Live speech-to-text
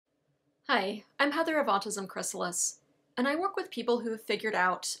Hi, I'm Heather of Autism Chrysalis, and I work with people who have figured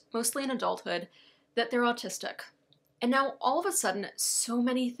out, mostly in adulthood, that they're autistic. And now, all of a sudden, so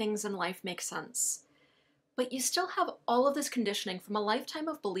many things in life make sense. But you still have all of this conditioning from a lifetime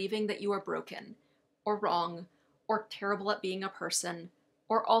of believing that you are broken, or wrong, or terrible at being a person,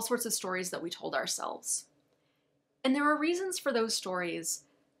 or all sorts of stories that we told ourselves. And there are reasons for those stories,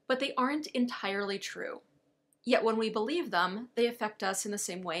 but they aren't entirely true. Yet when we believe them, they affect us in the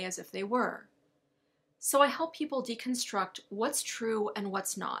same way as if they were. So I help people deconstruct what's true and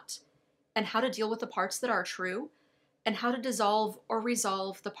what's not, and how to deal with the parts that are true, and how to dissolve or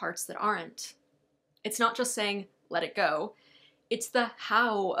resolve the parts that aren't. It's not just saying, let it go. It's the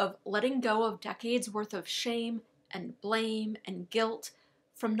how of letting go of decades worth of shame and blame and guilt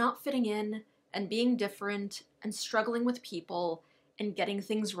from not fitting in and being different and struggling with people and getting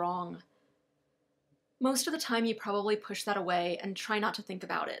things wrong. Most of the time you probably push that away and try not to think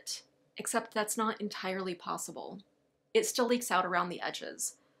about it, except that's not entirely possible. It still leaks out around the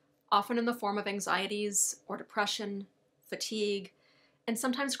edges, often in the form of anxieties or depression, fatigue, and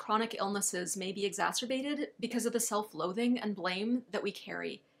sometimes chronic illnesses may be exacerbated because of the self-loathing and blame that we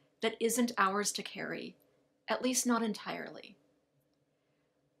carry that isn't ours to carry, at least not entirely.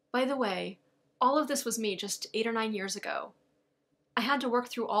 By the way, all of this was me just 8 or 9 years ago. I had to work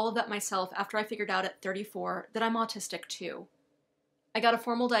through all of that myself after I figured out at 34 that I'm autistic too. I got a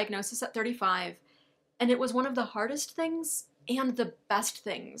formal diagnosis at 35, and it was one of the hardest things and the best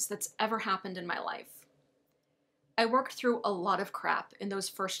things that's ever happened in my life. I worked through a lot of crap in those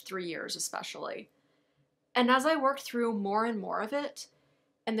first 3 years especially. And as I worked through more and more of it,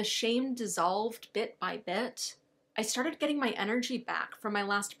 and the shame dissolved bit by bit, I started getting my energy back from my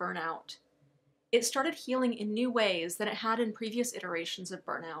last burnout. It started healing in new ways than it had in previous iterations of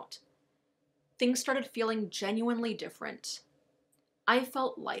burnout. Things started feeling genuinely different. I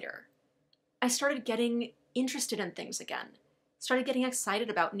felt lighter. I started getting interested in things again, started getting excited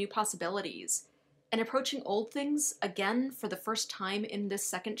about new possibilities, and approaching old things again for the first time in this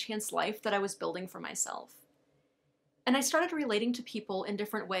second chance life that I was building for myself. And I started relating to people in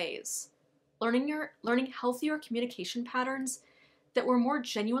different ways, learning healthier communication patterns that were more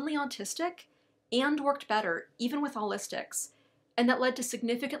genuinely autistic and worked better, even with holistics, and that led to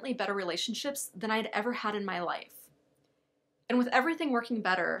significantly better relationships than I had ever had in my life. And with everything working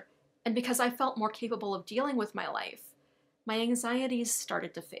better, and because I felt more capable of dealing with my life, my anxieties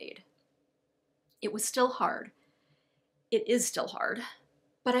started to fade. It was still hard. It is still hard,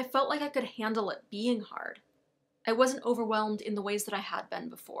 but I felt like I could handle it being hard. I wasn't overwhelmed in the ways that I had been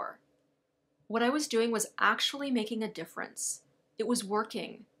before. What I was doing was actually making a difference. It was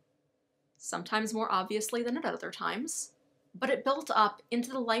working. Sometimes more obviously than at other times, but it built up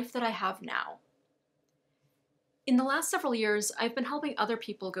into the life that I have now. In the last several years, I've been helping other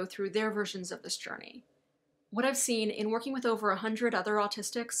people go through their versions of this journey. What I've seen in working with over 100 other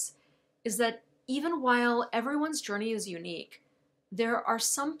autistics is that even while everyone's journey is unique, there are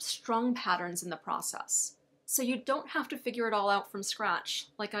some strong patterns in the process, so you don't have to figure it all out from scratch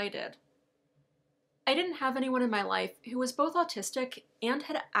like I did. I didn't have anyone in my life who was both autistic and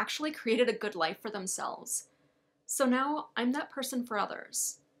had actually created a good life for themselves. So now I'm that person for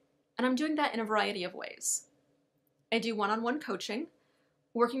others. And I'm doing that in a variety of ways. I do one-on-one coaching,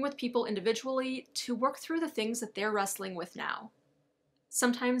 working with people individually to work through the things that they're wrestling with now.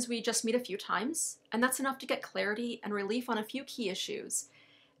 Sometimes we just meet a few times, and that's enough to get clarity and relief on a few key issues,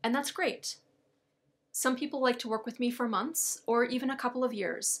 and that's great. Some people like to work with me for months or even a couple of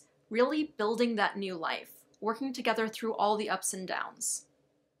years, really building that new life, working together through all the ups and downs.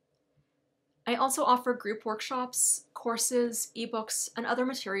 I also offer group workshops, courses, ebooks, and other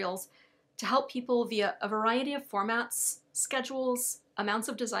materials to help people via a variety of formats, schedules, amounts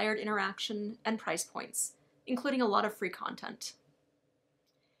of desired interaction, and price points, including a lot of free content.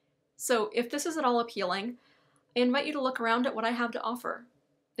 So if this is at all appealing, I invite you to look around at what I have to offer.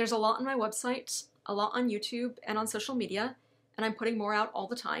 There's a lot on my website, a lot on YouTube, and on social media, and I'm putting more out all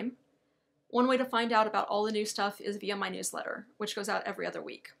the time. One way to find out about all the new stuff is via my newsletter, which goes out every other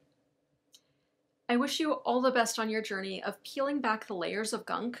week. I wish you all the best on your journey of peeling back the layers of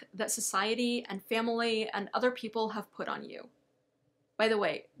gunk that society and family and other people have put on you. By the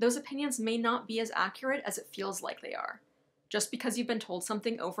way, those opinions may not be as accurate as it feels like they are. Just because you've been told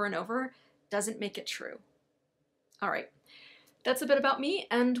something over and over doesn't make it true. All right, that's a bit about me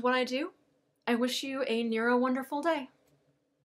and what I do. I wish you a neuro-wonderful day.